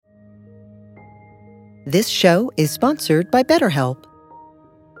This show is sponsored by BetterHelp.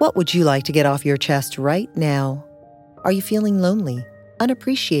 What would you like to get off your chest right now? Are you feeling lonely,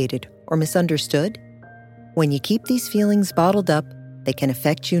 unappreciated, or misunderstood? When you keep these feelings bottled up, they can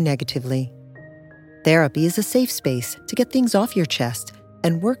affect you negatively. Therapy is a safe space to get things off your chest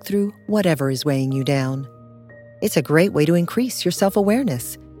and work through whatever is weighing you down. It's a great way to increase your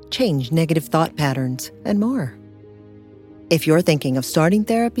self-awareness, change negative thought patterns, and more. If you're thinking of starting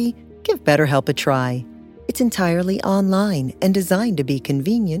therapy, give BetterHelp a try. It's entirely online and designed to be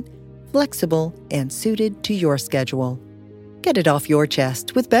convenient, flexible, and suited to your schedule. Get it off your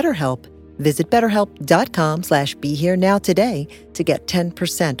chest with BetterHelp. Visit BetterHelp.com/BeHereNow today to get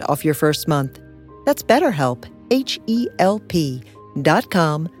 10% off your first month. That's BetterHelp,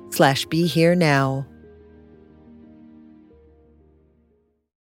 HELP.com/BeHereNow.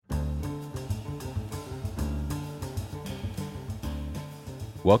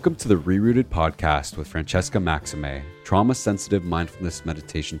 Welcome to the Rerooted podcast with Francesca Maxime, trauma-sensitive mindfulness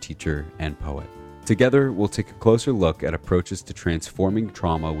meditation teacher and poet. Together, we'll take a closer look at approaches to transforming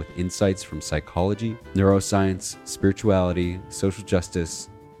trauma with insights from psychology, neuroscience, spirituality, social justice,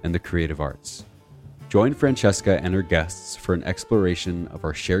 and the creative arts. Join Francesca and her guests for an exploration of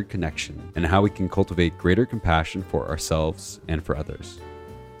our shared connection and how we can cultivate greater compassion for ourselves and for others.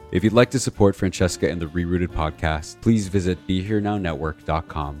 If you'd like to support Francesca and the Rerooted podcast, please visit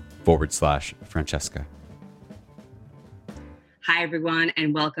BeHereNowNetwork.com/Francesca. Hi, everyone,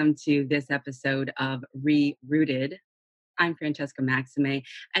 and welcome to this episode of Rerooted. I'm Francesca Maxime,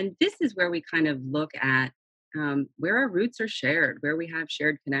 and this is where we kind of look at where our roots are shared, where we have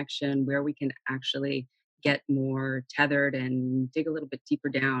shared connection, where we can actually get more tethered and dig a little bit deeper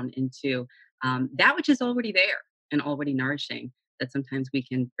down into that which is already there and already nourishing, that sometimes we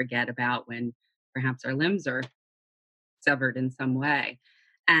can forget about when perhaps our limbs are severed in some way.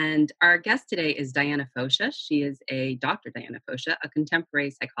 And our guest today is Diana Fosha. She is Dr. Diana Fosha, a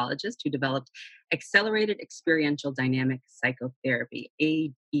contemporary psychologist who developed accelerated experiential dynamic psychotherapy,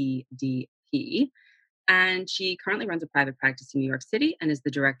 AEDP. And she currently runs a private practice in New York City and is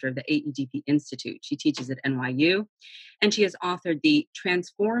the director of the AEDP Institute. She teaches at NYU, and she has authored the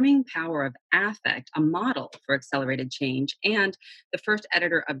Transforming Power of Affect, a model for accelerated change, and the first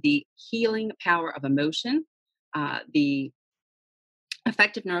editor of the Healing Power of Emotion, the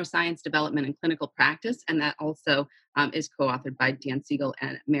Effective Neuroscience Development and Clinical Practice, and that also is co-authored by Dan Siegel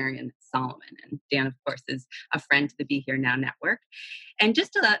and Marion Solomon. And Dan, of course, is a friend to the Be Here Now Network. And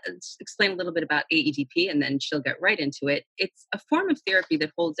just to explain a little bit about AEDP, and then she'll get right into it, it's a form of therapy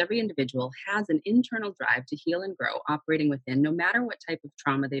that holds every individual has an internal drive to heal and grow, operating within no matter what type of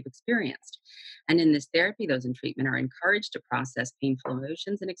trauma they've experienced. And in this therapy, those in treatment are encouraged to process painful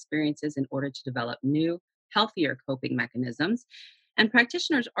emotions and experiences in order to develop new, healthier coping mechanisms. And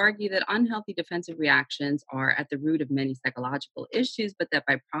practitioners argue that unhealthy defensive reactions are at the root of many psychological issues, but that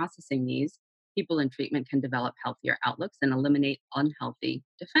by processing these, people in treatment can develop healthier outlooks and eliminate unhealthy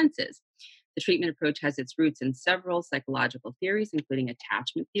defenses. The treatment approach has its roots in several psychological theories, including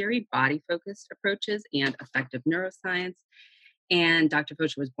attachment theory, body-focused approaches, and affective neuroscience. And Dr.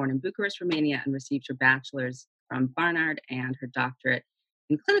 Fosha was born in Bucharest, Romania, and received her bachelor's from Barnard and her doctorate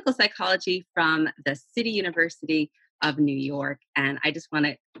in clinical psychology from the City University of New York. And I just want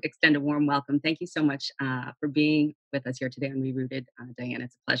to extend a warm welcome. Thank you so much for being with us here today on Rerooted. Diana,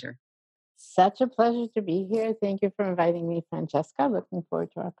 it's a pleasure. Such a pleasure to be here. Thank you for inviting me, Francesca. Looking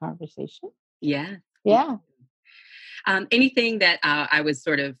forward to our conversation. Yeah. Anything that I was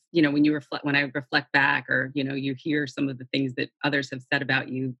sort of, when I reflect back, or, you hear some of the things that others have said about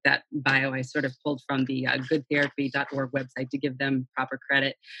you, that bio I sort of pulled from the goodtherapy.org website to give them proper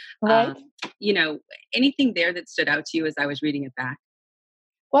credit. Right. Anything there that stood out to you as I was reading it back?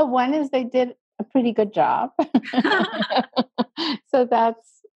 Well, one is they did a pretty good job. So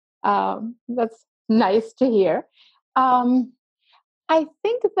that's nice to hear. I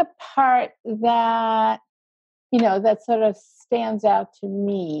think the part that that sort of stands out to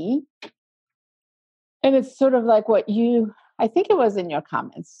me, and it's sort of like I think it was in your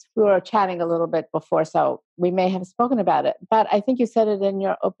comments. We were chatting a little bit before, so we may have spoken about it, but I think you said it in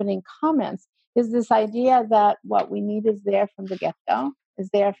your opening comments, is this idea that what we need is there from the get-go, is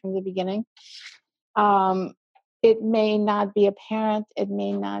there from the beginning. It may not be apparent, it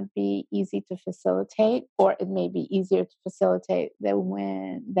may not be easy to facilitate, or it may be easier to facilitate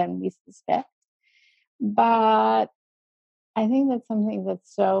than we suspect. But I think that's something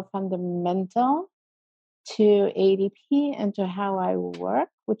that's so fundamental to ADP and to how I work,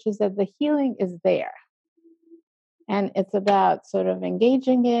 which is that the healing is there. And it's about sort of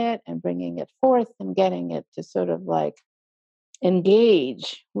engaging it and bringing it forth and getting it to sort of like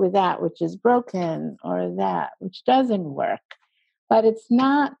engage with that which is broken or that which doesn't work. But it's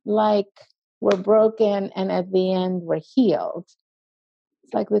not like we're broken and at the end we're healed.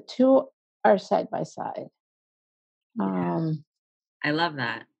 It's like the two are side by side. I love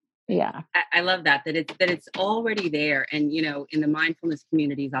that. Yeah. I love that it's already there. And in the mindfulness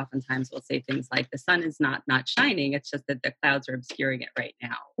communities, oftentimes we'll say things like the sun is not shining. It's just that the clouds are obscuring it right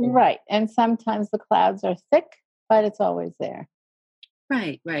now. Right. And sometimes the clouds are thick, but it's always there.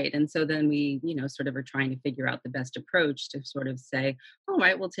 Right. And so then we, sort of are trying to figure out the best approach to sort of say, all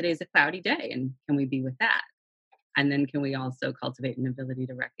right, well, today's a cloudy day, and can we be with that? And then can we also cultivate an ability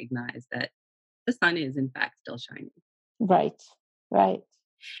to recognize that the sun is in fact still shining? Right.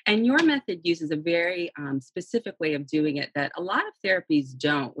 And your method uses a very specific way of doing it that a lot of therapies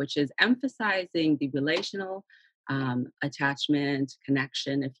don't, which is emphasizing the relational attachment,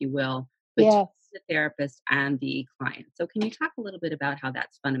 connection, if you will, between Yes. the therapist and the client. So, can you talk a little bit about how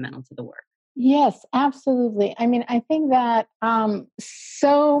that's fundamental to the work? Yes, absolutely. I mean, I think that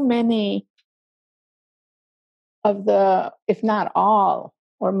so many of the, if not all,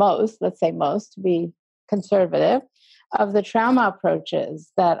 or most, let's say most, to be conservative, of the trauma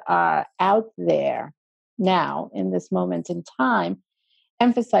approaches that are out there now in this moment in time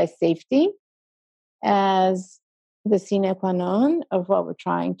emphasize safety as the sine qua non of what we're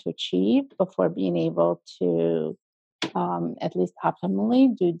trying to achieve before being able to at least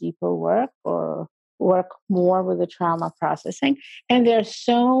optimally do deeper work or work more with the trauma processing. And there are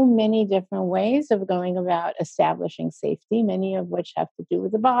so many different ways of going about establishing safety, many of which have to do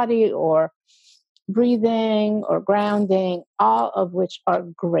with the body or breathing or grounding, all of which are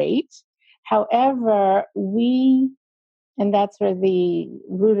great. However, and that's where the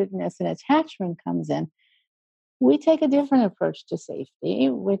rootedness and attachment comes in, we take a different approach to safety,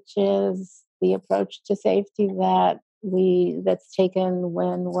 which is the approach to safety that's taken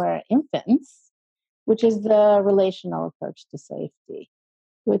when we're infants, which is the relational approach to safety,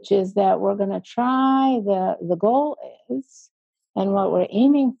 which is that we're going to try, the goal is, and what we're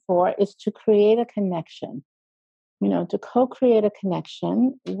aiming for is to create a connection, to co-create a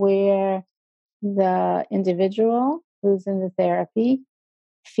connection where the individual who's in the therapy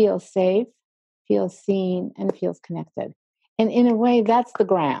feels safe, feels seen, and feels connected. And in a way, that's the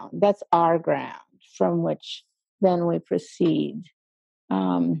ground. That's our ground from which then we proceed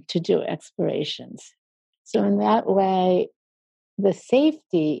to do explorations. So in that way, the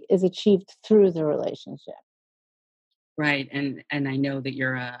safety is achieved through the relationship. Right. And I know that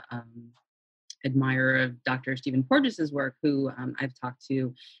you're a admirer of Dr. Stephen Porges's work, who I've talked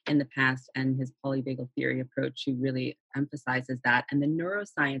to in the past, and his polyvagal theory approach, who really emphasizes that and the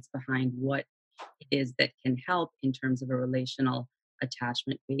neuroscience behind what it is that can help in terms of a relational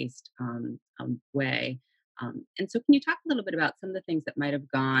attachment-based way. And so, can you talk a little bit about some of the things that might have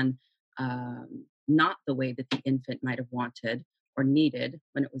gone not the way that the infant might have wanted or needed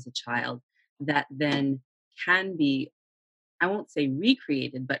when it was a child, that then can be, I won't say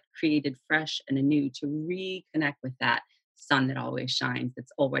recreated, but created fresh and anew to reconnect with that sun that always shines,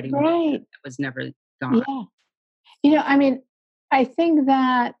 that's already Right. that was never gone. Yeah. I mean, I think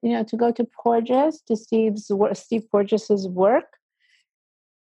that, to go to Porges, to Steve Porges's work,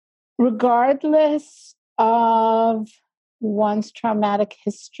 regardless of one's traumatic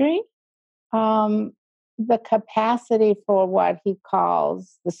history, the capacity for what he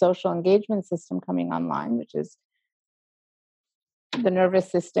calls the social engagement system coming online, which is the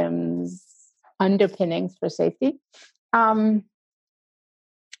nervous system's underpinnings for safety,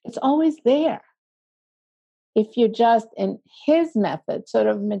 it's always there. If you just, in his method, sort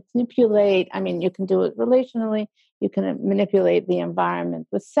of manipulate, I mean, you can do it relationally, you can manipulate the environment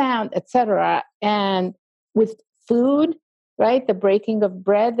with sound, etc. And with food, right? The breaking of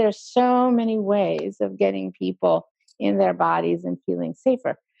bread, there's so many ways of getting people in their bodies and feeling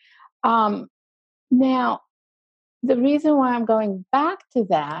safer. Now, the reason why I'm going back to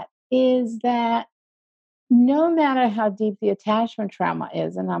that is that no matter how deep the attachment trauma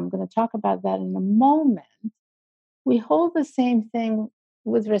is, and I'm going to talk about that in a moment, we hold the same thing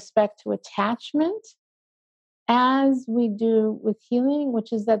with respect to attachment as we do with healing,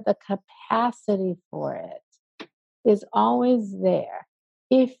 which is that the capacity for it is always there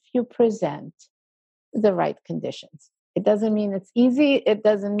if you present the right conditions. It doesn't mean it's easy. It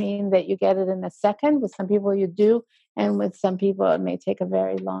doesn't mean that you get it in a second. With some people you do, and with some people it may take a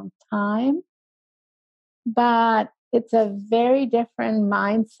very long time. But it's a very different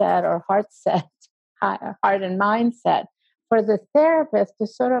mindset or heart and mindset for the therapist to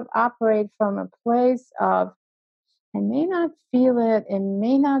sort of operate from a place of, I may not feel it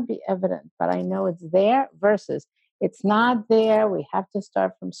may not be evident, but I know it's there, versus It's not there. We have to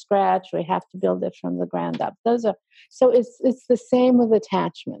start from scratch. We have to build it from the ground up. So it's the same with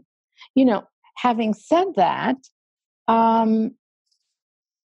attachment. Having said that, um,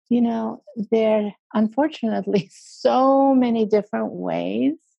 there are unfortunately so many different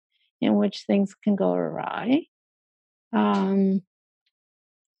ways in which things can go awry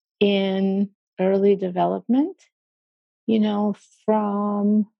in early development,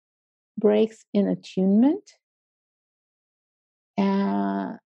 from breaks in attunement,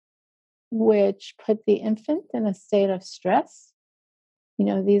 which put the infant in a state of stress.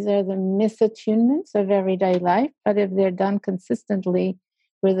 These are the misattunements of everyday life, but if they're done consistently,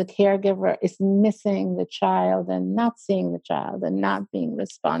 where the caregiver is missing the child and not seeing the child and not being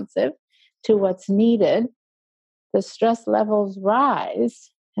responsive to what's needed, the stress levels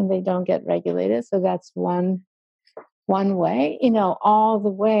rise and they don't get regulated. So that's one way, all the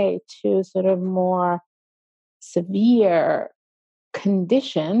way to sort of more severe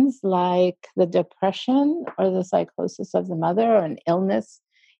conditions like the depression or the psychosis of the mother or an illness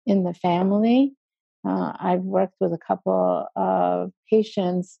in the family. I've worked with a couple of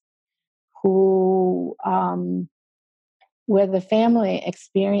patients who, where the family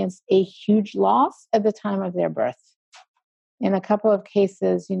experienced a huge loss at the time of their birth. In a couple of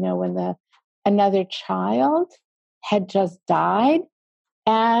cases, when another child had just died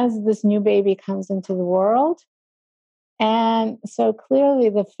as this new baby comes into the world. And so clearly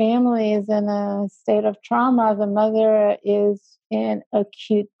the family is in a state of trauma. The mother is in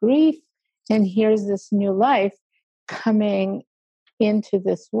acute grief. And here's this new life coming into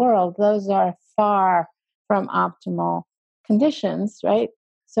this world. Those are far from optimal conditions, right?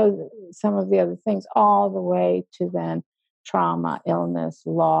 So some of the other things, all the way to then trauma, illness,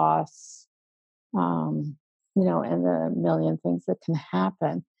 loss, and the million things that can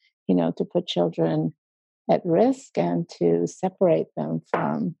happen, to put children at risk and to separate them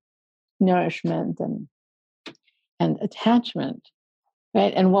from nourishment and attachment,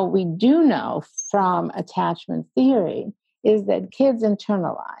 right? And what we do know from attachment theory is that kids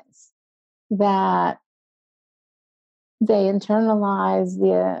internalize that. They internalize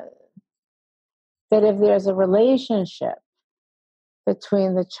that if there's a relationship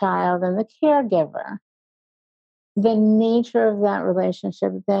between the child and the caregiver, the nature of that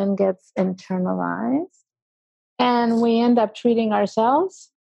relationship then gets internalized. And we end up treating ourselves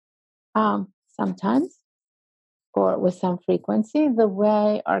sometimes or with some frequency the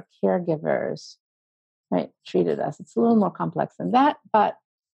way our caregivers, right, treated us. It's a little more complex than that, but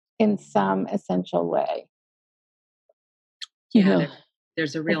in some essential way.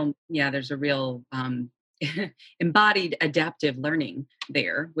 There's a real embodied adaptive learning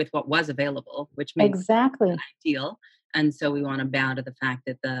there with what was available, which makes exactly it ideal. And so we want to bow to the fact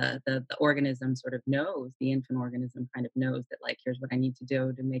that the organism sort of knows, the infant organism kind of knows that, like, here's what I need to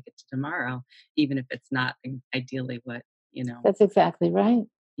do to make it to tomorrow, even if it's not ideally what, That's exactly right.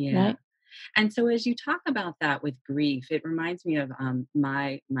 Yeah. Right. And so as you talk about that with grief, it reminds me of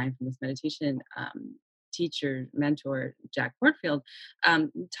my mindfulness meditation teacher, mentor, Jack Portfield,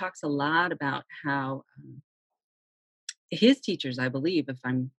 talks a lot about how his teachers, I believe, if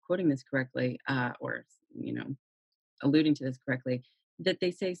I'm quoting this correctly, or, alluding to this correctly, that they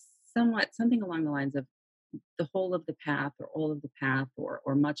say something along the lines of the whole of the path or all of the path or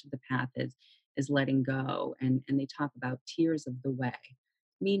much of the path is letting go. And they talk about tears of the way,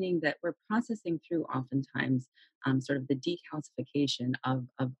 meaning that we're processing through oftentimes sort of the decalcification of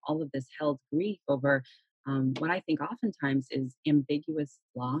all of this held grief over what I think oftentimes is ambiguous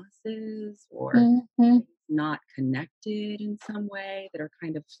losses or Mm-hmm. not connected in some way that are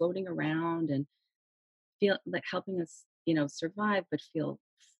kind of floating around and feel like helping us, survive, but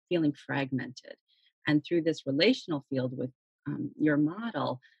feeling fragmented. And through this relational field with your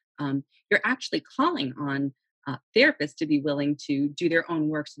model, you're actually calling on therapists to be willing to do their own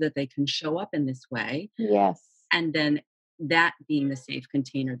work so that they can show up in this way. Yes. And then that being the safe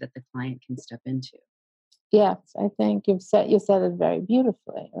container that the client can step into. Yes, I think you said it very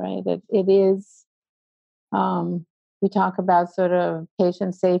beautifully, right? It is. We talk about sort of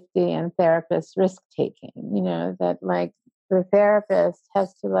patient safety and therapist risk taking. That like the therapist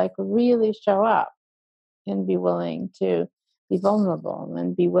has to like really show up and be willing to be vulnerable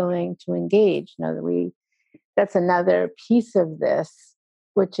and be willing to engage. That's another piece of this,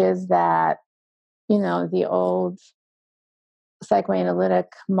 which is that the old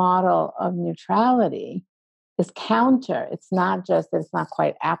psychoanalytic model of neutrality is counter. It's not just that it's not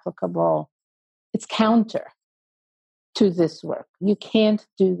quite applicable, it's counter to this work. You can't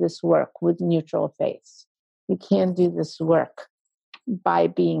do this work with neutral face. You can't do this work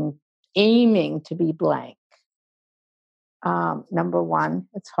by aiming to be blank. Number one,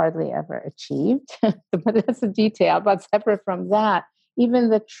 it's hardly ever achieved, but that's a detail. But separate from that, even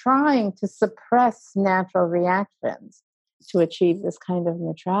the trying to suppress natural reactions to achieve this kind of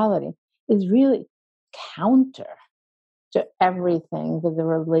neutrality is really counter to everything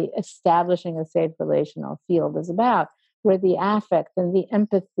that establishing a safe relational field is about, where the affect and the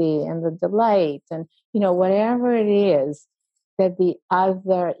empathy and the delight and, whatever it is that the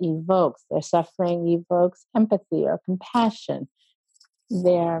other evokes, their suffering evokes empathy or compassion,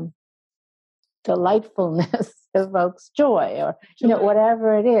 their delightfulness evokes joy, or,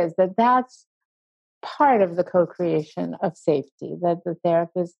 whatever it is, that's part of the co-creation of safety, that the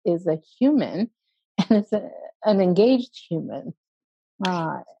therapist is a human and it's an engaged human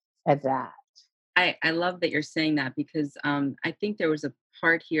at that. I love that you're saying that, because I think there was a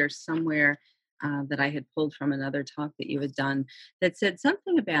part here somewhere that I had pulled from another talk that you had done that said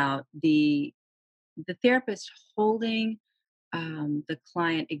something about the therapist holding the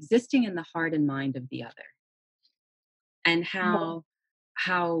client existing in the heart and mind of the other, and how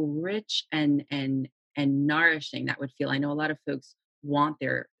rich and nourishing that would feel. I know a lot of folks want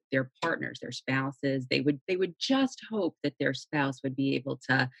their partners, their spouses. They would just hope that their spouse would be able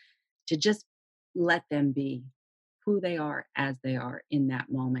to just let them be who they are as they are in that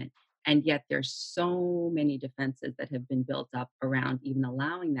moment. And yet there's so many defenses that have been built up around even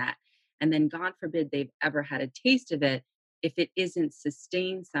allowing that. And then God forbid they've ever had a taste of it. If it isn't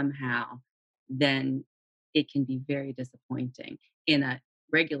sustained somehow, then it can be very disappointing in a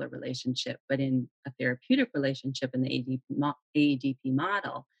regular relationship. But in a therapeutic relationship in the AEDP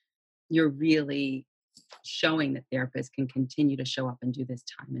model, you're really showing that therapists can continue to show up and do this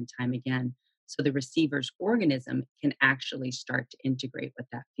time and time again. So the receiver's organism can actually start to integrate what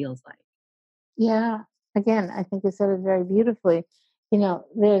that feels like. Yeah. Again, I think you said it very beautifully.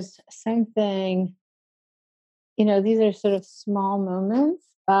 There's something, these are sort of small moments,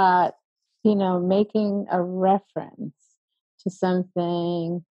 but, making a reference to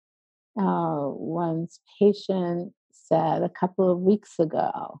something one's patient said a couple of weeks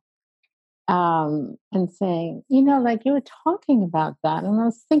ago, and saying, like you were talking about that, and I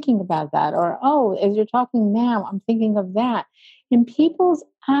was thinking about that, or, oh, as you're talking now, I'm thinking of that. And people's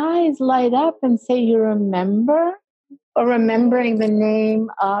eyes light up and say, you remember? Or remembering the name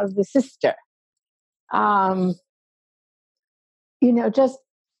of the sister. Just,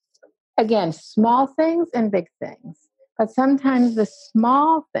 again, small things and big things. But sometimes the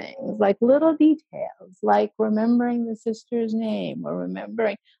small things, like little details, like remembering the sister's name, or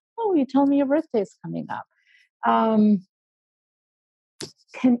remembering, oh, you told me your birthday's coming up,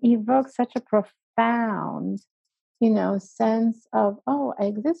 can evoke such a profound, sense of, oh, I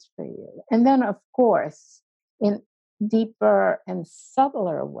exist for you. And then, of course, in deeper and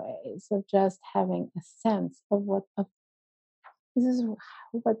subtler ways of just having a sense of this is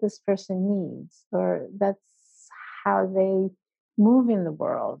what this person needs, or that's how they move in the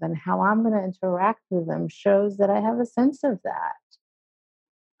world, and how I'm going to interact with them shows that I have a sense of that,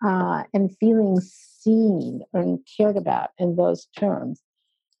 and feeling seen and cared about in those terms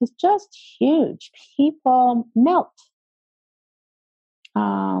is just huge. People melt,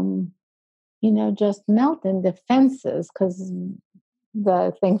 just melt in defenses, because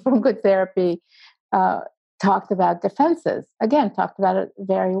the thing from Good Therapy talked about defenses. Again, talked about it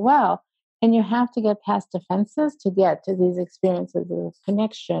very well. And you have to get past defenses to get to these experiences of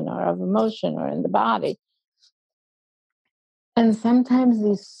connection or of emotion or in the body. And sometimes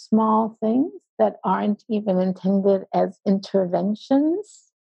these small things that aren't even intended as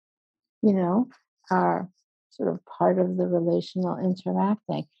interventions, are sort of part of the relational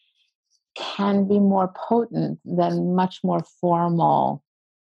interacting, can be more potent than much more formal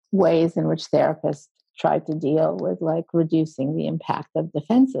ways in which therapists try to deal with, like, reducing the impact of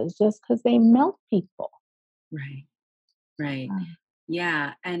defenses, just because they melt people. Right.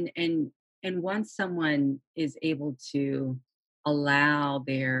 Yeah. And once someone is able to allow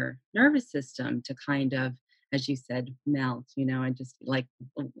their nervous system to kind of, as you said, melt, I just like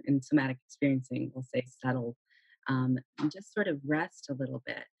in somatic experiencing, we'll say settle, and just sort of rest a little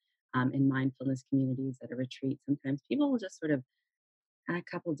bit. In mindfulness communities at a retreat, sometimes people will just sort of, in a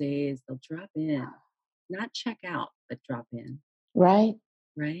couple days, they'll drop in, not check out, but drop in. Right.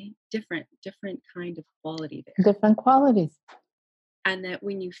 Different kind of quality there. Different qualities. And that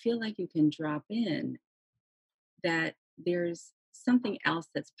when you feel like you can drop in, that there's something else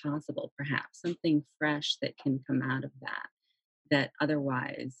that's possible, perhaps something fresh that can come out of that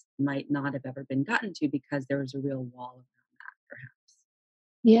otherwise might not have ever been gotten to, because there was a real wall around that, perhaps.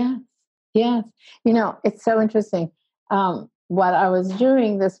 Yes. It's so interesting. what I was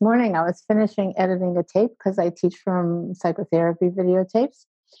doing this morning, I was finishing editing a tape because I teach from psychotherapy videotapes.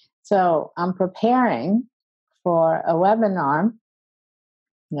 So I'm preparing for a webinar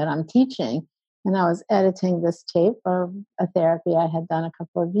that I'm teaching, and I was editing this tape of a therapy I had done a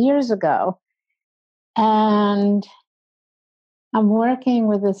couple of years ago. And I'm working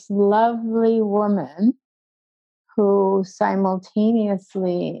with this lovely woman who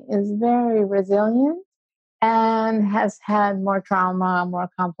simultaneously is very resilient and has had more trauma, more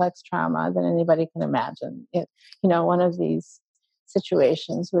complex trauma than anybody can imagine. One of these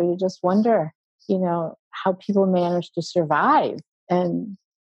situations where you just wonder, how people manage to survive and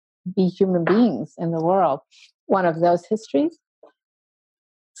be human beings in the world. One of those histories.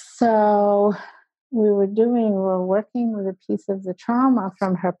 So we're working with a piece of the trauma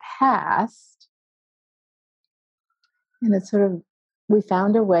from her past. And we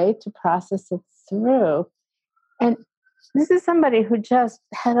found a way to process it through. And this is somebody who just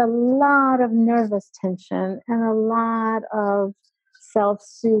had a lot of nervous tension and a lot of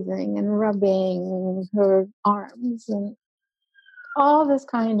self-soothing and rubbing her arms and all this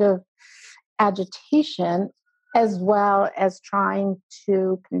kind of agitation, as well as trying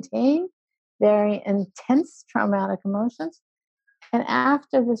to contain very intense traumatic emotions. And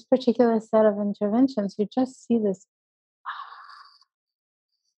after this particular set of interventions, you just see this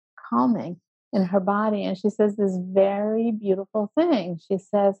calming in her body. And she says this very beautiful thing. She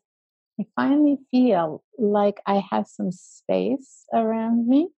says, I finally feel like I have some space around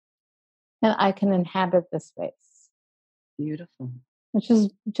me and I can inhabit the space. Beautiful. Which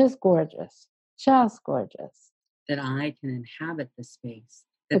is just gorgeous. Just gorgeous. That I can inhabit the space.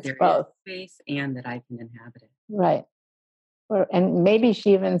 That It's there both. is space and that I can inhabit it. Right. And maybe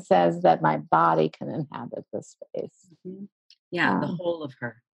she even says that my body can inhabit the space. Mm-hmm. Yeah, the whole of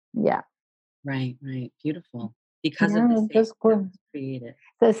her. Yeah. Right. Beautiful. Because of the safety that was created.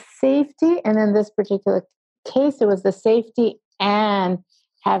 The safety, and in this particular case, it was the safety and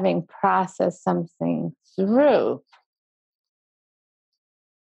having processed something through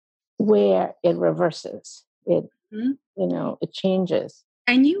where it reverses. It, it changes.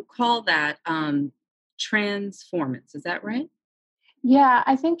 And you call that transformance. Is that right? Yeah,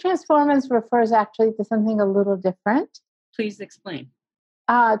 I think transformance refers actually to something a little different. Please explain.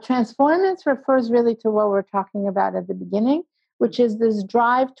 Transformance refers really to what we're talking about at the beginning, which is this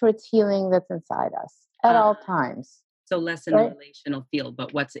drive towards healing that's inside us at all times. So less in the relational field,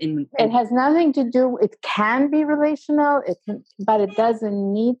 but what's in it has nothing to do. It can be relational, but it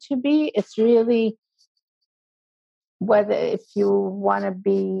doesn't need to be. It's really whether if you want to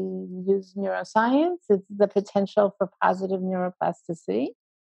use neuroscience, it's the potential for positive neuroplasticity.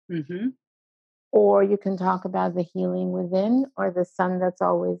 Mm-hmm. Or you can talk about the healing within or the sun that's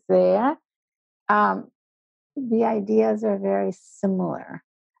always there. The ideas are very similar,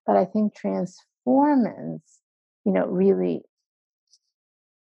 but I think transformance, really.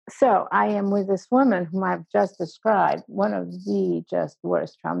 So I am with this woman whom I've just described, one of the just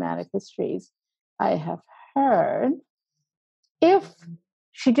worst traumatic histories I have heard. If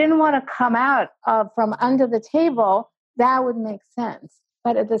she didn't want to come out from under the table, that would make sense.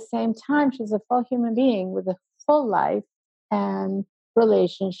 But at the same time, she's a full human being with a full life and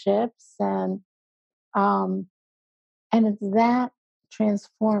relationships, and it's that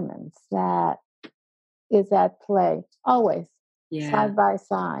transformance that is at play always, side by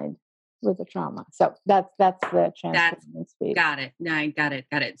side with the trauma. So that's the transformance piece. Got it. No, I got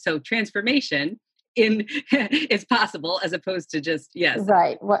it. So transformation is possible as opposed to just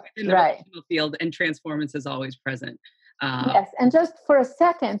right. In the relational field, and transformance is always present. Yes, and just for a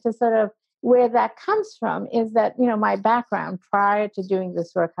second to sort of where that comes from is that my background prior to doing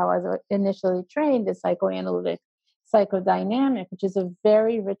this work, how I was initially trained as psychoanalytic psychodynamic, which is a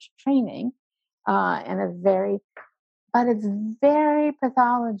very rich training, but it's very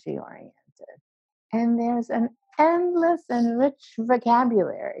pathology oriented, and there's an endless and rich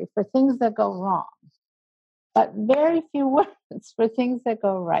vocabulary for things that go wrong, but very few words for things that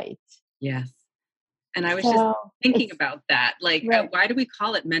go right. Yes. And I was just thinking about that. Like, why do we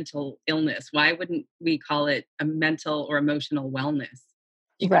call it mental illness? Why wouldn't we call it a mental or emotional wellness?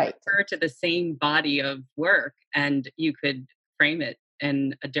 You could refer to the same body of work and you could frame it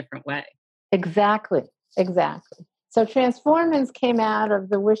in a different way. Exactly. So transformance came out of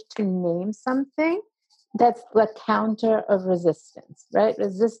the wish to name something that's the counter of resistance, right?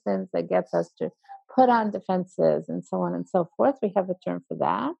 Resistance that gets us to put on defenses and so on and so forth. We have a term for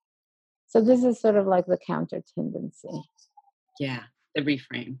that. So this is sort of like the counter tendency. Yeah, the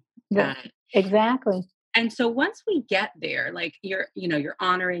reframe. Got it. Exactly. And so once we get there, like you're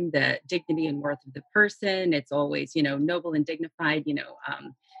honoring the dignity and worth of the person. It's always, noble and dignified,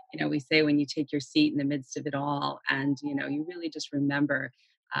 we say when you take your seat in the midst of it all, and, you really just remember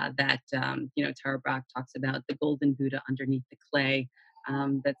that, Tara Brach talks about the golden Buddha underneath the clay,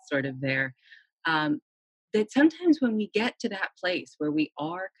 that's sort of there. Um, that sometimes when we get to that place where we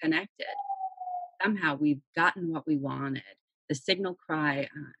are connected, somehow we've gotten what we wanted. The signal cry,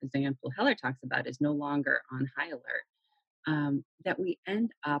 as Diane Heller talks about, is no longer on high alert. That we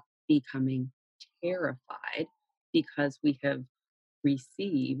end up becoming terrified because we have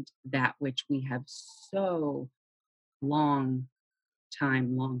received that which we have so long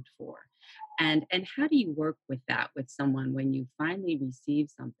time longed for. And how do you work with that with someone when you finally receive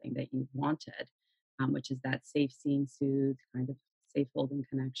something that you wanted, which is that safe, seen, soothed kind of safe holding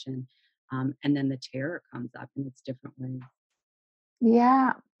connection, and then the terror comes up in its different ways.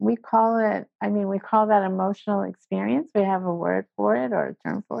 Yeah, we call that emotional experience. We have a word for it or a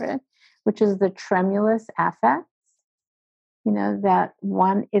term for it, which is the tremulous affects. That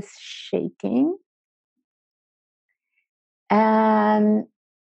one is shaking. And,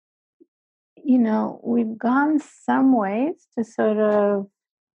 we've gone some ways to sort of,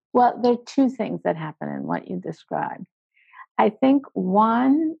 well, there are two things that happen in what you described. I think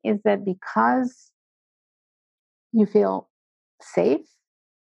one is that because you feel safe,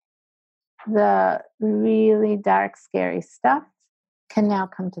 the really dark, scary stuff can now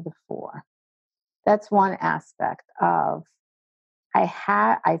come to the fore. That's one aspect of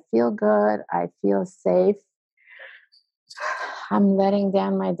I feel good, I feel safe. I'm letting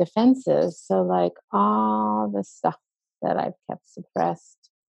down my defenses. So like all the stuff that I've kept suppressed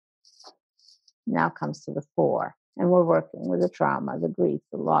now comes to the fore. And we're working with the trauma, the grief,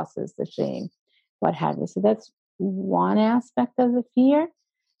 the losses, the shame, what have you. So that's one aspect of the fear.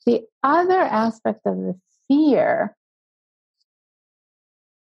 The other aspect of the fear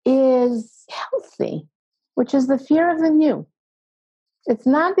is healthy, which is the fear of the new. It's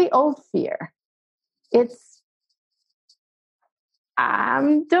not the old fear. It's,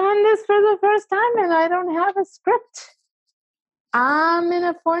 I'm doing this for the first time and I don't have a script. I'm in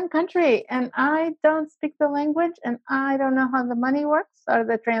a foreign country and I don't speak the language and I don't know how the money works or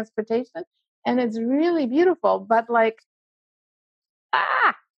the transportation. And it's really beautiful, but like,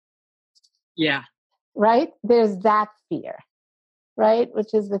 Yeah. right? There's that fear, right?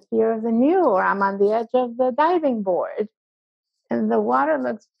 Which is the fear of the new, or I'm on the edge of the diving board and the water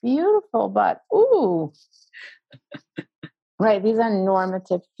looks beautiful, but ooh, right? These are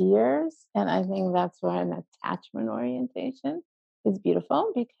normative fears. And I think that's where an attachment orientation is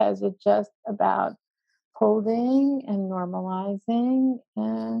beautiful because it's just about holding and normalizing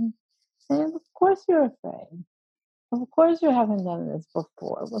and saying, of course you're afraid. Of course you haven't done this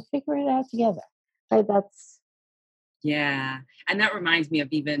before. We'll figure it out together. Right? Yeah. And that reminds me of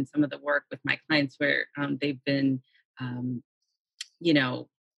even some of the work with my clients where they've been, you know,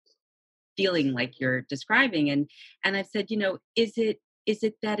 feeling like you're describing. And I've said, is it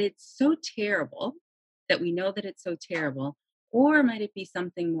that it's so terrible that we know that it's so terrible? Or might it be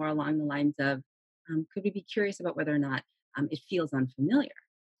something more along the lines of, could we be curious about whether or not it feels unfamiliar?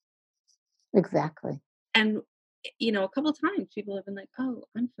 exactly. And, a couple of times people have been like, oh,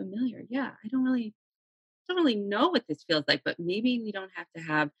 unfamiliar. Yeah, I don't really know what this feels like, but maybe we don't have to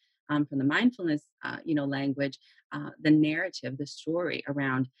have from the mindfulness, language, the narrative, the story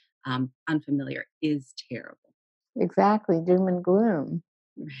around unfamiliar is terrible. Exactly. Doom and gloom,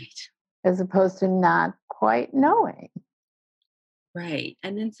 Right. as opposed to not quite knowing. Right.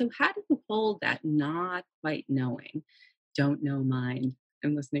 And then so how do you hold that not quite knowing, don't know mind?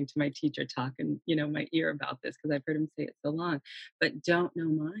 I'm listening to my teacher talk in, my ear about this because I've heard him say it so long. But don't know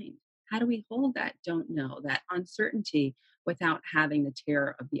mind. How do we hold that don't know, that uncertainty without having the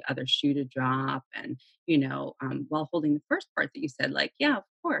terror of the other shoe to drop? And, while holding the first part that you said, like, yeah, of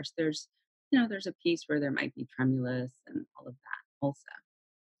course, there's a piece where there might be tremulous and all of that also.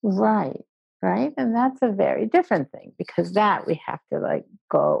 Right. Right. And that's a very different thing because that we have to like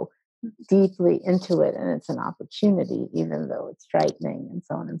go deeply into it. And it's an opportunity, even though it's frightening and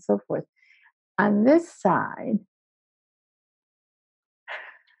so on and so forth. On this side,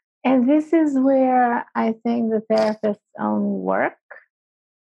 and this is where I think the therapist's own work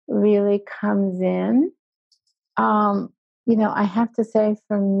really comes in. I have to say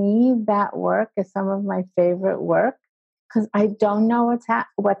for me, that work is some of my favorite work because I don't know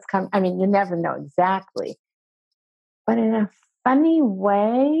what's coming. I mean, you never know exactly, but in a funny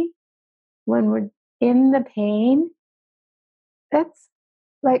way, when we're in the pain, that's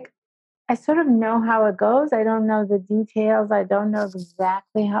like I sort of know how it goes. I don't know the details. I don't know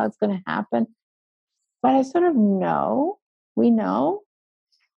exactly how it's going to happen. But I sort of know, we know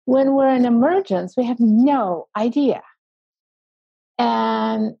when we're in emergence, we have no idea.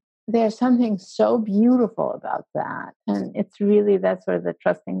 And there's something so beautiful about that. And it's really that sort of the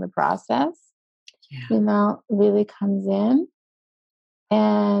trusting the process, really comes in.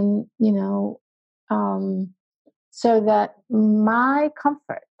 And, so that my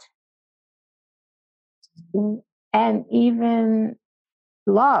comfort and even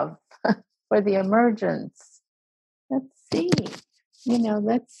love for the emergence, let's see,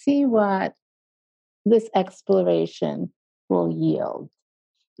 let's see what this exploration will yield.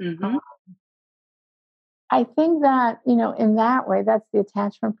 Mm-hmm. I think that, in that way, that's the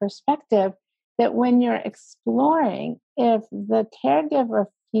attachment perspective, that when you're exploring, if the caregiver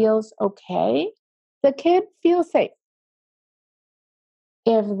feels okay, the kid feels safe.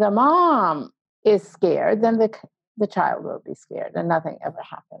 If the mom is scared, then the child will be scared and nothing ever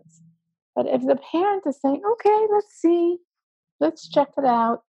happens. But if the parent is saying, okay, let's see, let's check it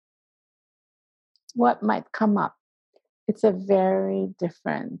out, what might come up, it's a very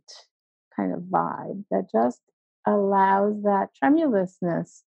different kind of vibe that just allows that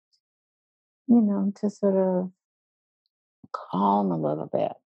tremulousness, to sort of calm a little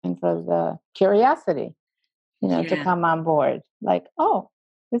bit and for the curiosity, to come on board. Like, oh,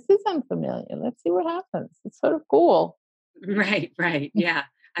 this is unfamiliar. Let's see what happens. It's sort of cool. Right. Yeah.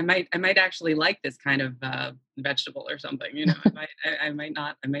 I might actually like this kind of vegetable or something. I might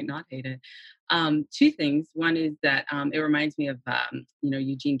not hate it. Two things. One is that it reminds me of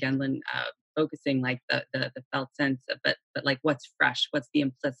Eugene Gendlin focusing like the felt sense of, but like what's fresh, what's the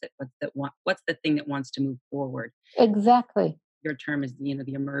implicit, what's the thing that wants to move forward. Exactly. Your term is the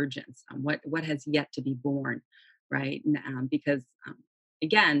emergence. What has yet to be born, right? And, because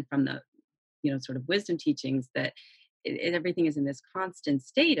again, from the sort of wisdom teachings that everything is in this constant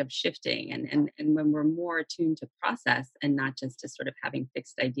state of shifting, and when we're more attuned to process and not just to sort of having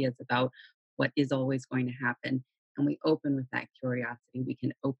fixed ideas about what is always going to happen, and we open with that curiosity, we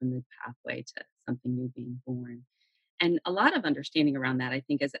can open the pathway to something new being born. And a lot of understanding around that, I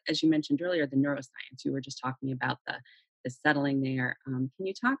think, as you mentioned earlier, the neuroscience, you were just talking about the settling there. Can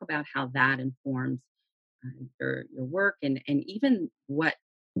you talk about how that informs your work, and even what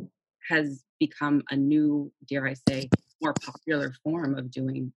has become a new, dare I say, more popular form of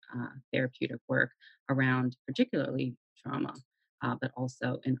doing therapeutic work around particularly trauma, but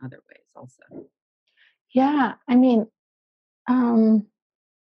also in other ways also. Yeah. I mean, I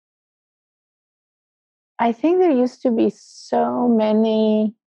think there used to be so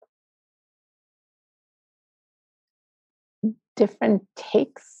many different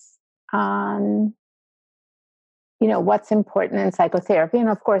takes on, what's important in psychotherapy. And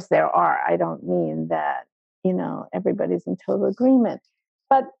of course there are. I don't mean that, everybody's in total agreement.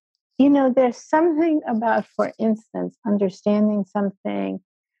 But, there's something about, for instance, understanding something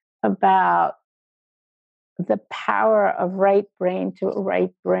about the power of right brain to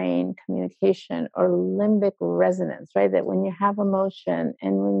right brain communication, or limbic resonance, right? That when you have emotion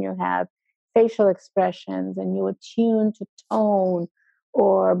and when you have facial expressions and you attune to tone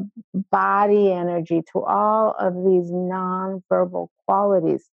or body energy, to all of these nonverbal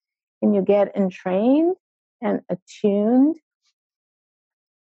qualities, and you get entrained and attuned,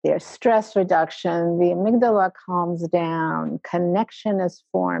 there's stress reduction, the amygdala calms down, connection is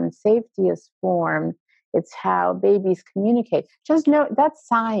formed, safety is formed. It's how babies communicate. Just know that's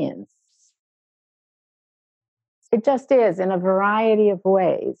science. It just is, in a variety of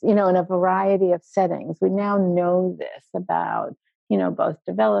ways, in a variety of settings. We now know this about, both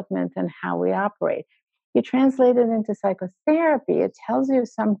development and how we operate. You translate it into psychotherapy, it tells you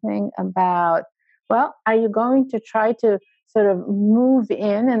something about, well, are you going to try to sort of move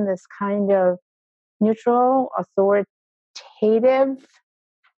in this kind of neutral, authoritative,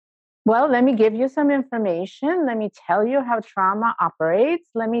 well, let me give you some information. Let me tell you how trauma operates.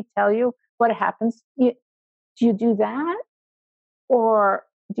 Let me tell you what happens. Do you do that? Or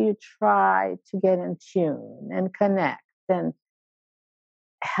do you try to get in tune and connect and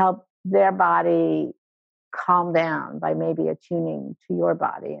help their body calm down by maybe attuning to your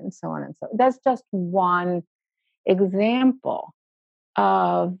body, and so on and so on? That's just one example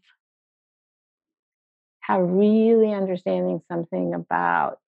of how really understanding something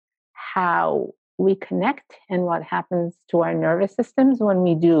about how we connect and what happens to our nervous systems when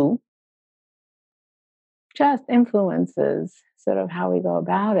we do just influences sort of how we go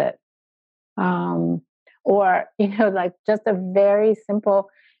about it. Or, like just a very simple,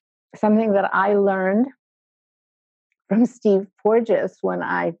 something that I learned from Steve Porges when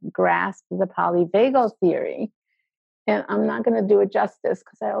I grasped the polyvagal theory, And I'm not going to do it justice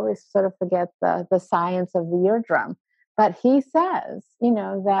because I always sort of forget the science of the eardrum. But he says,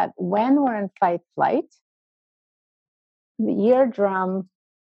 that when we're in fight flight, the eardrum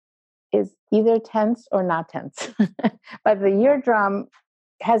is either tense or not tense. But the eardrum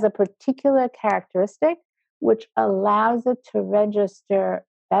has a particular characteristic which allows it to register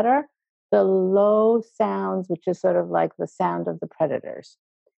better the low sounds, which is sort of like the sound of the predators.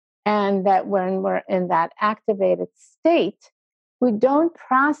 And that when we're in that activated state, we don't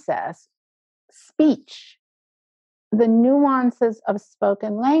process speech, the nuances of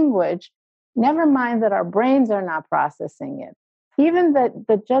spoken language, never mind that our brains are not processing it. Even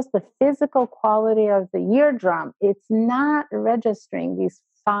just the physical quality of the eardrum, it's not registering these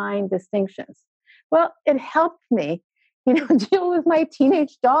fine distinctions. Well, it helped me, deal with my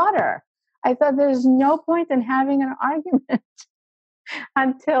teenage daughter. I thought there's no point in having an argument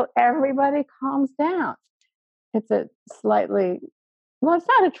until everybody calms down. It's a it's not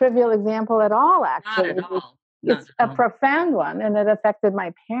a trivial example at all, actually. Not at all. It's a profound one, and it affected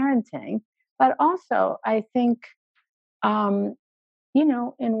my parenting. But also, I think, in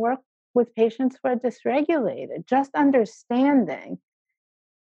work with patients who are dysregulated, just understanding,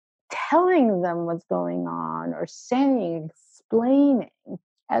 telling them what's going on or saying, explaining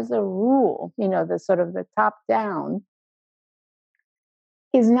as a rule, the sort of the top down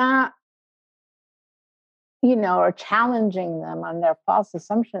is not, or challenging them on their false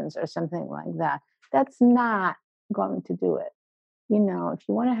assumptions or something like that. That's not going to do it. If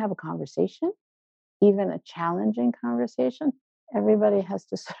you want to have a conversation, even a challenging conversation, everybody has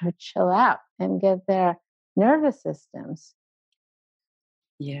to sort of chill out and get their nervous systems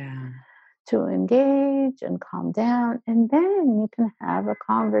to engage and calm down. And then you can have a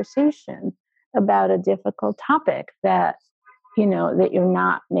conversation about a difficult topic that you're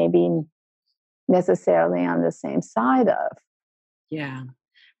not maybe necessarily on the same side of. Yeah.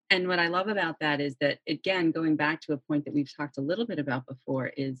 And what I love about that is that, again, going back to a point that we've talked a little bit about before,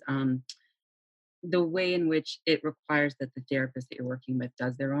 is the way in which it requires that the therapist that you're working with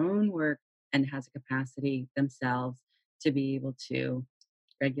does their own work and has a capacity themselves to be able to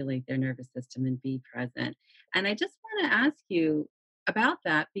regulate their nervous system and be present. And I just want to ask you about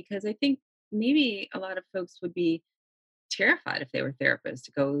that, because I think maybe a lot of folks would be terrified if they were therapists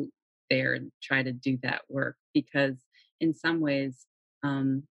to go there and try to do that work, because in some ways,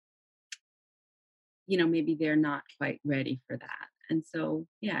 maybe they're not quite ready for that. And so,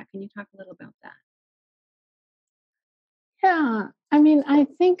 yeah, can you talk a little about that? Yeah, I mean, I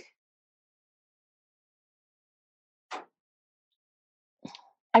think,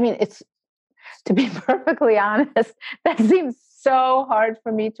 it's, to be perfectly honest, that seems so hard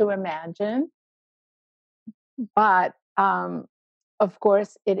for me to imagine. But of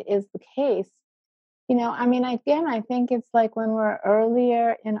course, it is the case. Again, I think it's like when we're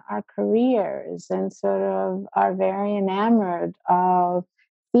earlier in our careers and sort of are very enamored of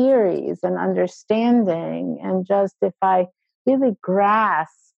theories and understanding, and just if I really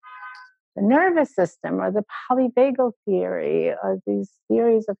grasp the nervous system or the polyvagal theory or these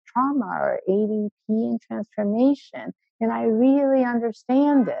theories of trauma or ADP and transformation, and I really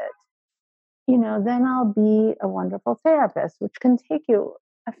understand it, then I'll be a wonderful therapist, which can take you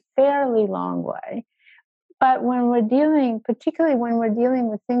a fairly long way. But particularly when we're dealing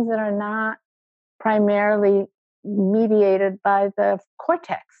with things that are not primarily mediated by the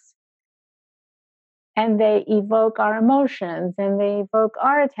cortex, and they evoke our emotions and they evoke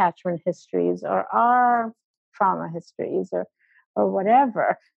our attachment histories or our trauma histories or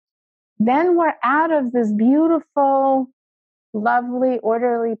whatever, then we're out of this beautiful, lovely,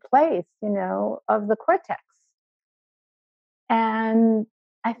 orderly place, of the cortex. And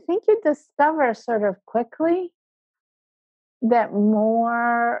I think you discover sort of quickly that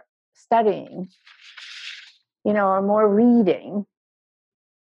more studying, or more reading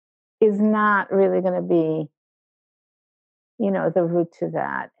is not really going to be, the route to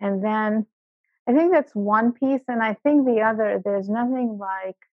that. And then I think that's one piece. And I think the other, there's nothing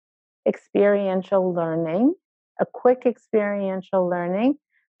like experiential learning, a quick experiential learning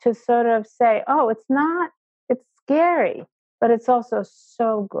to sort of say, oh, it's scary, but it's also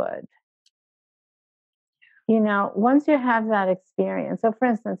so good. Once you have that experience. So for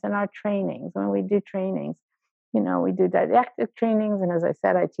instance, in our trainings, when we do trainings, we do didactic trainings. And as I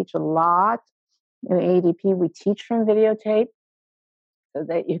said, I teach a lot. In ADP, we teach from videotape so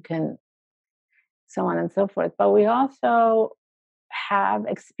that you can, so on and so forth. But we also have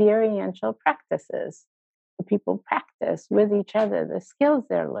experiential practices. People practice with each other the skills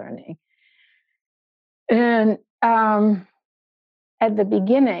they're learning. And at the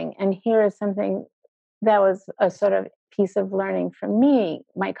beginning, and here is something that was a sort of piece of learning for me.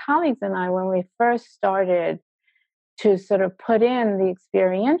 My colleagues and I, when we first started to sort of put in the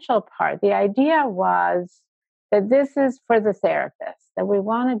experiential part, the idea was that this is for the therapist, that we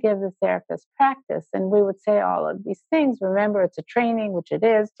want to give the therapist practice. And we would say all of these things. Remember, it's a training, which it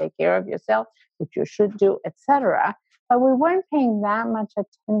is, take care of yourself, which you should do, etc. But we weren't paying that much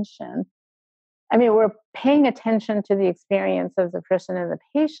attention. I mean, we're paying attention to the experience of the person in the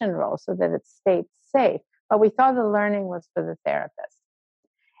patient role so that it stayed safe. But we thought the learning was for the therapist.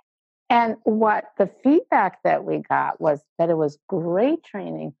 And what the feedback that we got was that it was great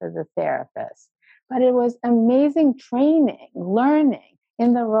training for the therapist, but it was amazing training, learning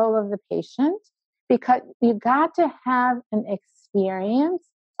in the role of the patient, because you got to have an experience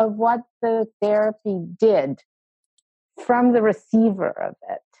of what the therapy did from the receiver of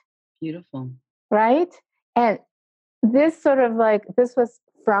it. Beautiful. Right? And this was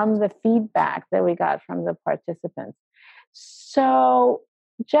from the feedback that we got from the participants. So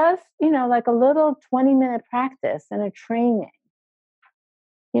just, like a little 20-minute practice and a training.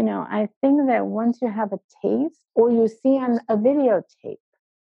 I think that once you have a taste or you see on a videotape,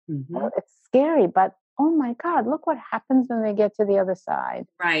 it's scary, but oh my God, look what happens when they get to the other side.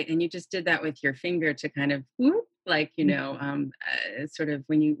 Right. And you just did that with your finger to kind of sort of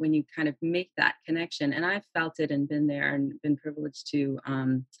when you kind of make that connection. And I've felt it and been there and been privileged to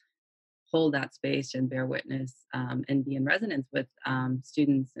hold that space and bear witness and be in resonance with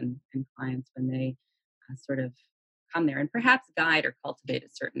students and clients when they sort of come there, and perhaps guide or cultivate a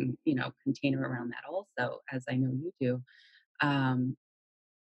certain, container around that also, as I know you do.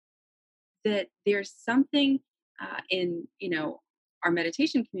 That there's something in, our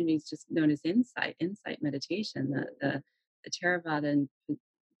meditation communities just known as insight meditation, the Theravada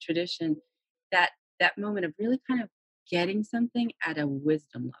tradition, that moment of really kind of getting something at a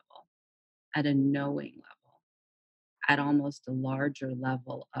wisdom level, at a knowing level, at almost a larger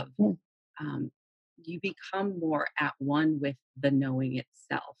level of you become more at one with the knowing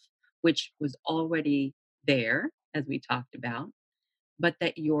itself, which was already there, as we talked about, but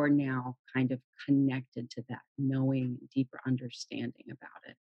that you're now kind of connected to that knowing, deeper understanding about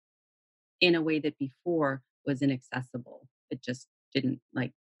it in a way that before was inaccessible. It just didn't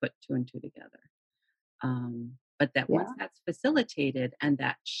put two and two together. But that once that's facilitated and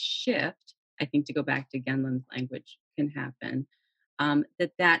that shift, I think, to go back to Genlin's language, can happen.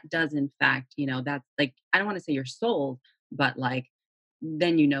 That does in fact, that's I don't want to say you're sold, but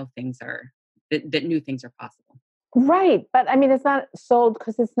then things are that new things are possible. Right. But I mean, it's not sold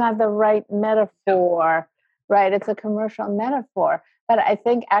because it's not the right metaphor, right? It's a commercial metaphor. But I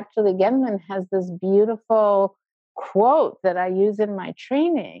think actually Genlin has this beautiful quote that I use in my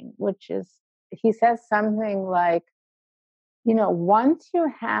training, which is, he says something like, once you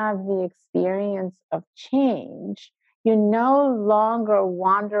have the experience of change, you no longer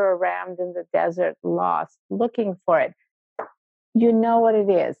wander around in the desert lost looking for it. You know what it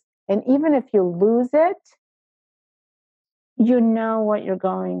is. And even if you lose it, you know what you're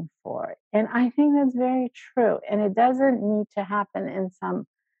going for. And I think that's very true. And it doesn't need to happen in some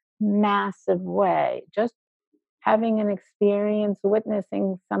massive way. Just having an experience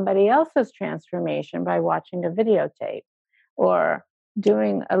witnessing somebody else's transformation by watching a videotape or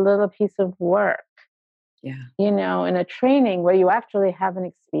doing a little piece of work, in a training where you actually have an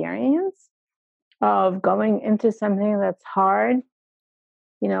experience of going into something that's hard,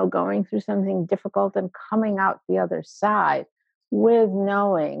 going through something difficult and coming out the other side with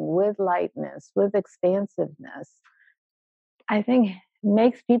knowing, with lightness, with expansiveness, I think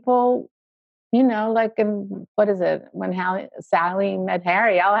makes people, what is it? When Sally met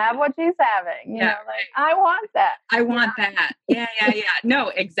Harry, I'll have what she's having. I want that. I want that. Yeah. No,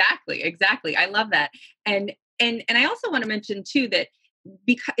 exactly. I love that. And I also want to mention too that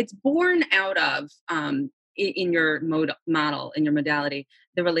because it's born out of in your model, in your modality,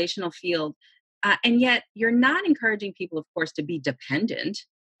 the relational field, and yet you're not encouraging people, of course, to be dependent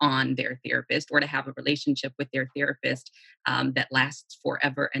on their therapist or to have a relationship with their therapist that lasts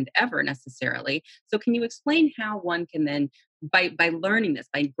forever and ever necessarily. So can you explain how one can then, by learning this,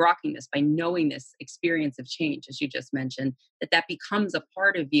 by grokking this, by knowing this experience of change, as you just mentioned, that becomes a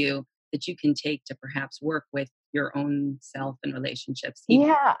part of you that you can take to perhaps work with your own self and relationships?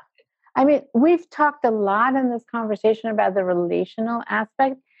 Yeah. I mean, we've talked a lot in this conversation about the relational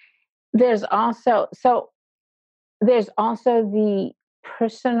aspect. There's also the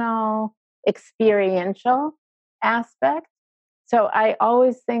personal experiential aspect. So I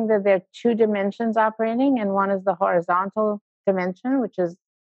always think that there are two dimensions operating, and one is the horizontal dimension, which is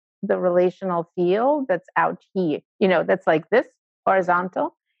the relational field that's out here, that's like this,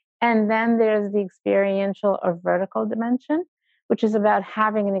 horizontal. And then there's the experiential or vertical dimension, which is about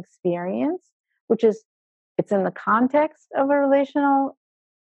having an experience, which is, it's in the context of a relational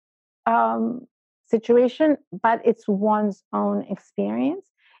situation, but it's one's own experience.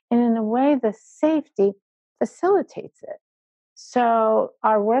 And in a way, the safety facilitates it. So,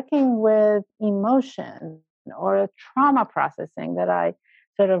 our working with emotion or trauma processing that I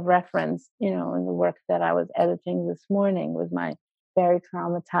sort of referenced, in the work that I was editing this morning with my very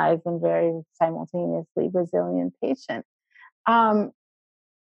traumatized and very simultaneously resilient patient. Um,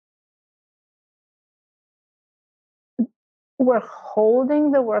 we're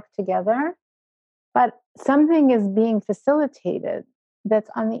holding the work together, but something is being facilitated that's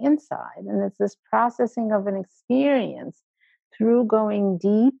on the inside. And it's this processing of an experience through going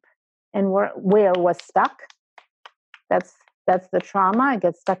deep and where it was stuck. That's the trauma. It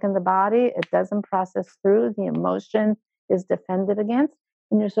gets stuck in the body. It doesn't process through. The emotion is defended against.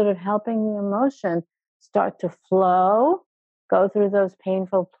 And you're sort of helping the emotion start to flow, go through those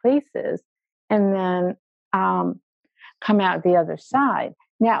painful places, and then come out the other side.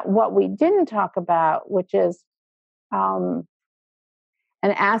 Now, what we didn't talk about, which is an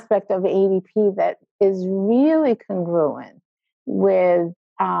aspect of ADP that is really congruent with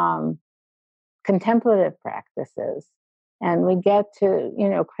contemplative practices, and we get to,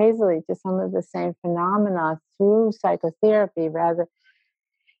 crazily to some of the same phenomena through psychotherapy rather,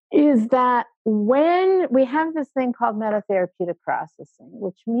 is that when we have this thing called metatherapeutic processing,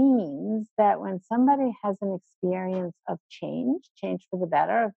 which means that when somebody has an experience of change for the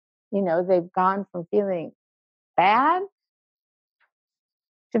better, they've gone from feeling bad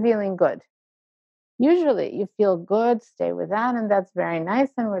to feeling good. Usually you feel good, stay with that, and that's very nice,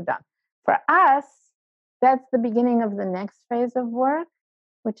 and we're done. For us, that's the beginning of the next phase of work,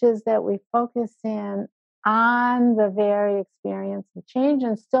 which is that we focus in on the very experience of change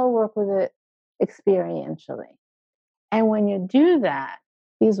and still work with it experientially. And when you do that,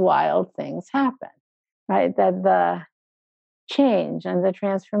 these wild things happen, right? That the change and the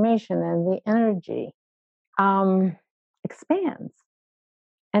transformation and the energy expands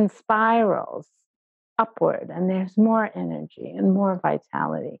and spirals upward, and there's more energy and more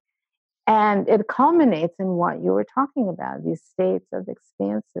vitality. And it culminates in what you were talking about, these states of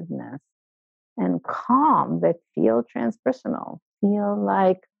expansiveness and calm that feel transpersonal, feel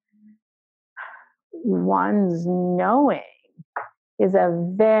like one's knowing is a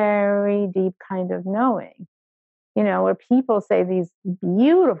very deep kind of knowing, where people say these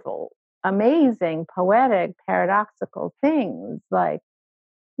beautiful, amazing, poetic, paradoxical things like,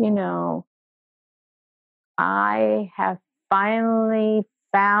 I have finally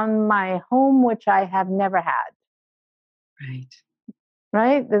found my home, which I have never had. Right.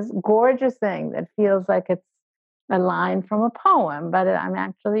 Right? This gorgeous thing that feels like it's a line from a poem, but I'm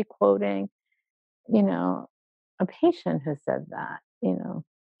actually quoting, a patient who said that,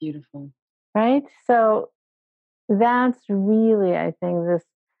 Beautiful. right? So that's really, I think, this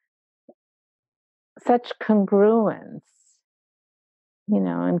such congruence,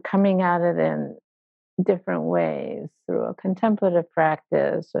 and coming at it in different ways through a contemplative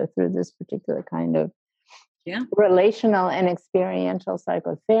practice or through this particular kind of relational and experiential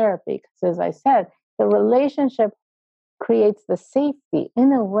psychotherapy. Because as I said, the relationship creates the safety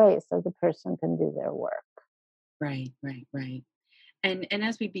in a way so the person can do their work. Right. And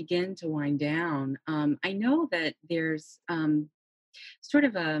as we begin to wind down, I know that there's sort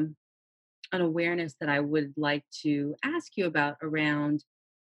of an awareness that I would like to ask you about around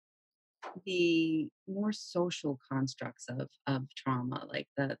the more social constructs of trauma, like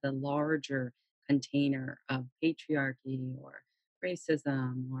the larger container of patriarchy or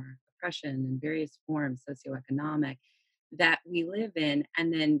racism or oppression in various forms, socioeconomic, that we live in.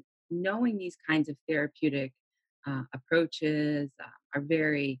 And then knowing these kinds of therapeutic approaches are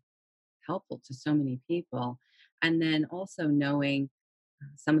very helpful to so many people. And then also knowing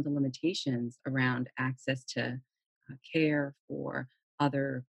some of the limitations around access to care for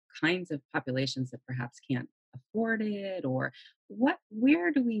other kinds of populations that perhaps can't afford it, or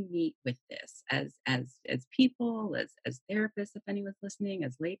where do we meet with this as people, as therapists, if anyone's listening,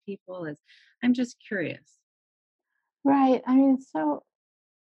 as lay people, as I'm just curious. Right. I mean, so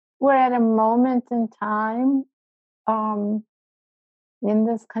we're at a moment in time um, in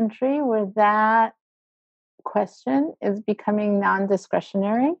this country where that question is becoming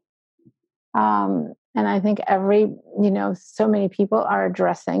non-discretionary. And I think so many people are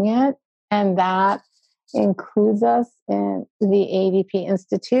addressing it, and that includes us in the ADP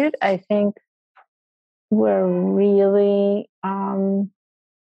Institute. I think we're really,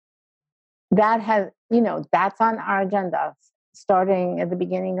 that has, that's on our agenda. starting at the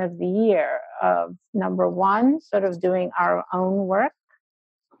beginning of the year of number one, sort of doing our own work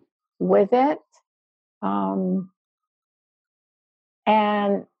with it.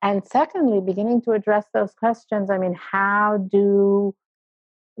 And secondly, beginning to address those questions. I mean, how do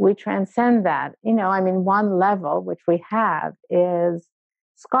we transcend that? One level, which we have, is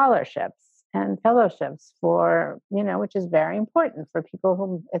scholarships and fellowships for, which is very important for people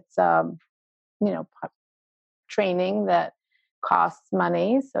who it's, training that costs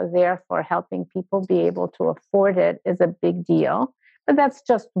money. So therefore, helping people be able to afford it is a big deal. But that's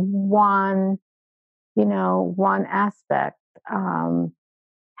just one aspect.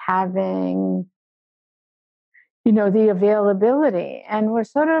 Having the availability. And we're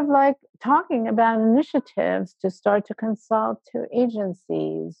sort of like talking about initiatives to start to consult to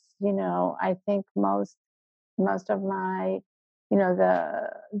agencies. I think most of my,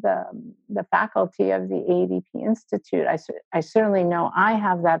 the faculty of the ADP Institute, I certainly know I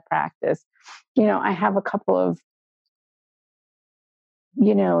have that practice. I have a couple of,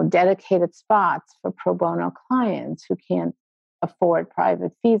 dedicated spots for pro bono clients who can't afford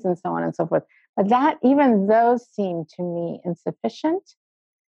private fees and so on and so forth. But even those seem to me insufficient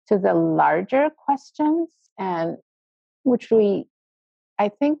to the larger questions, and which I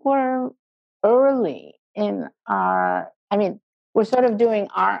think we're early in we're sort of doing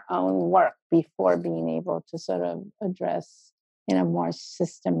our own work before being able to sort of address in a more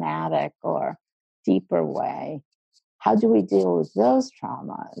systematic or deeper way. How do we deal with those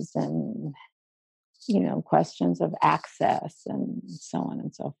traumas and questions of access and so on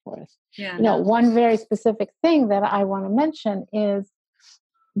and so forth. Yeah. One very specific thing that I want to mention is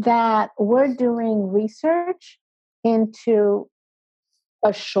that we're doing research into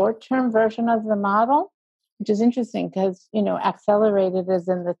a short-term version of the model, which is interesting because, accelerated is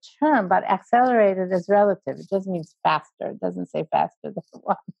in the term, but accelerated is relative. It just means faster. It doesn't say faster than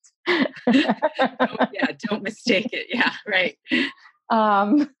what. Don't mistake it. Yeah, right.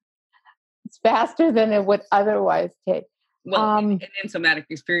 It's faster than it would otherwise take. Well, in somatic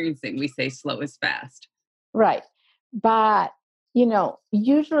experiencing, we say slow is fast. Right. But,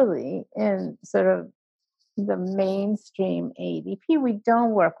 usually in sort of the mainstream ADP, we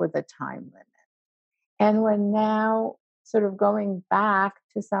don't work with a time limit. And we're now sort of going back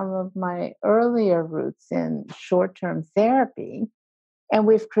to some of my earlier roots in short-term therapy. And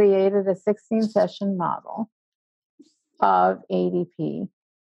we've created a 16-session model of ADP,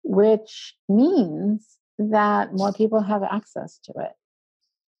 which means that more people have access to it.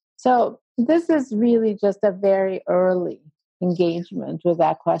 So this is really just a very early engagement with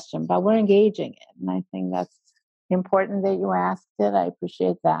that question, but we're engaging it. And I think that's important that you asked it. I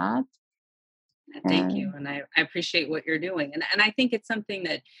appreciate that. Thank you. And I appreciate what you're doing. And I think it's something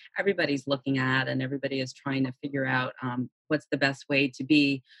that everybody's looking at and everybody is trying to figure out what's the best way to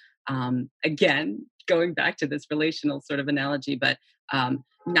be, again, going back to this relational sort of analogy, but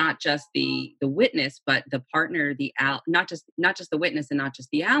not just the witness, but the partner, not just the witness and not just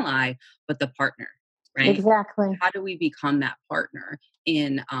the ally, but the partner, right? Exactly. How do we become that partner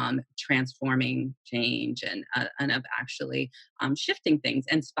in transforming change and of actually shifting things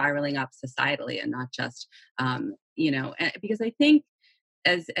and spiraling up societally and not just, because I think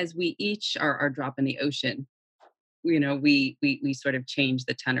as we each are a drop in the ocean, we sort of change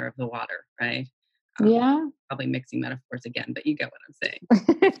the tenor of the water, right? Yeah. Probably mixing metaphors again, but you get what I'm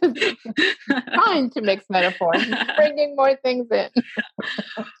saying. Trying to mix metaphors, bringing more things in.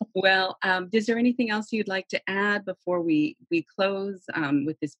 Well, is there anything else you'd like to add before we close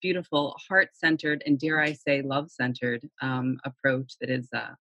with this beautiful heart-centered and, dare I say, love-centered approach that is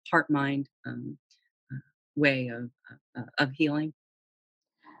a heart-mind way of healing?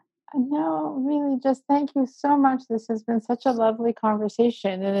 No, really, just thank you so much. This has been such a lovely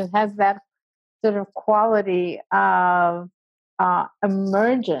conversation, and it has that sort of quality of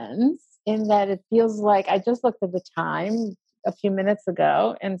emergence in that it feels like I just looked at the time a few minutes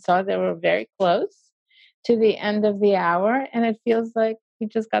ago and saw that we're very close to the end of the hour, and it feels like we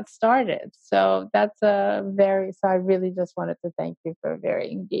just got started. So so I really just wanted to thank you for a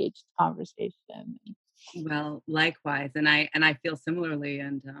very engaged conversation. Well, likewise, and I feel similarly,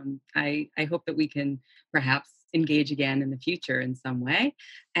 and I hope that we can perhaps engage again in the future in some way.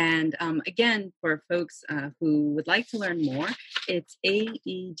 And again, for folks who would like to learn more, it's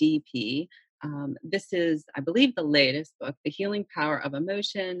AEDP This is, I believe, the latest book, The Healing Power of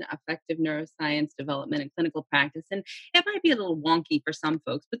Emotion, Effective Neuroscience Development and Clinical Practice. And it might be a little wonky for some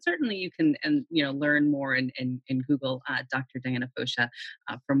folks, but certainly you can learn more and Google Dr. Diana Fosha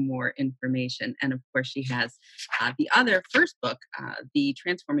for more information. And of course, she has the other first book, The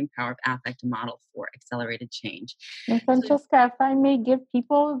Transforming Power of Affect, a Model for Accelerated Change. And Francesca, if I may give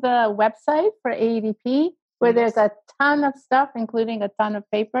people the website for AEDP, where there's a ton of stuff, including a ton of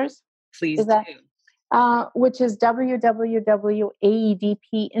papers. Please do. Which is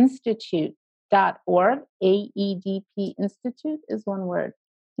www.aedpinstitute.org. AEDP Institute is one word.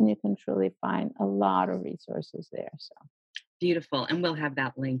 And you can truly find a lot of resources there. So beautiful. And we'll have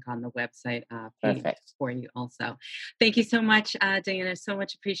that link on the website page perfect for you also. Thank you so much, Diana. So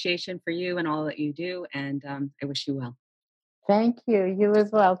much appreciation for you and all that you do. And I wish you well. Thank you. You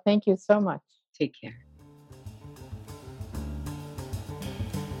as well. Thank you so much. Take care.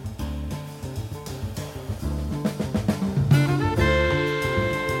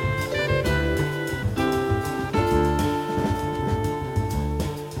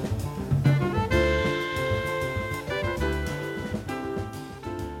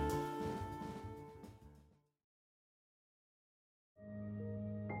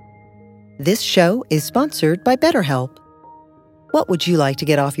 This show is sponsored by BetterHelp. What would you like to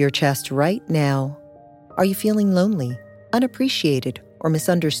get off your chest right now? Are you feeling lonely, unappreciated, or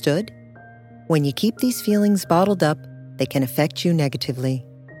misunderstood? When you keep these feelings bottled up, they can affect you negatively.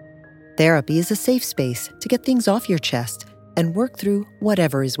 Therapy is a safe space to get things off your chest and work through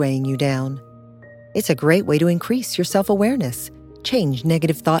whatever is weighing you down. It's a great way to increase your self-awareness, change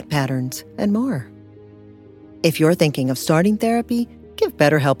negative thought patterns, and more. If you're thinking of starting therapy, give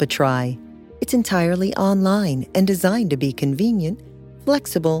BetterHelp a try. It's entirely online and designed to be convenient,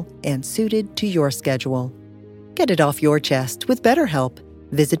 flexible, and suited to your schedule. Get it off your chest with BetterHelp.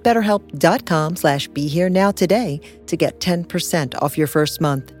 Visit BetterHelp.com/BeHereNow today to get 10% off your first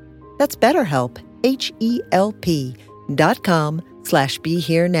month. That's BetterHelp,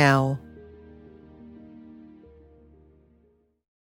 HELP.com/BeHereNow.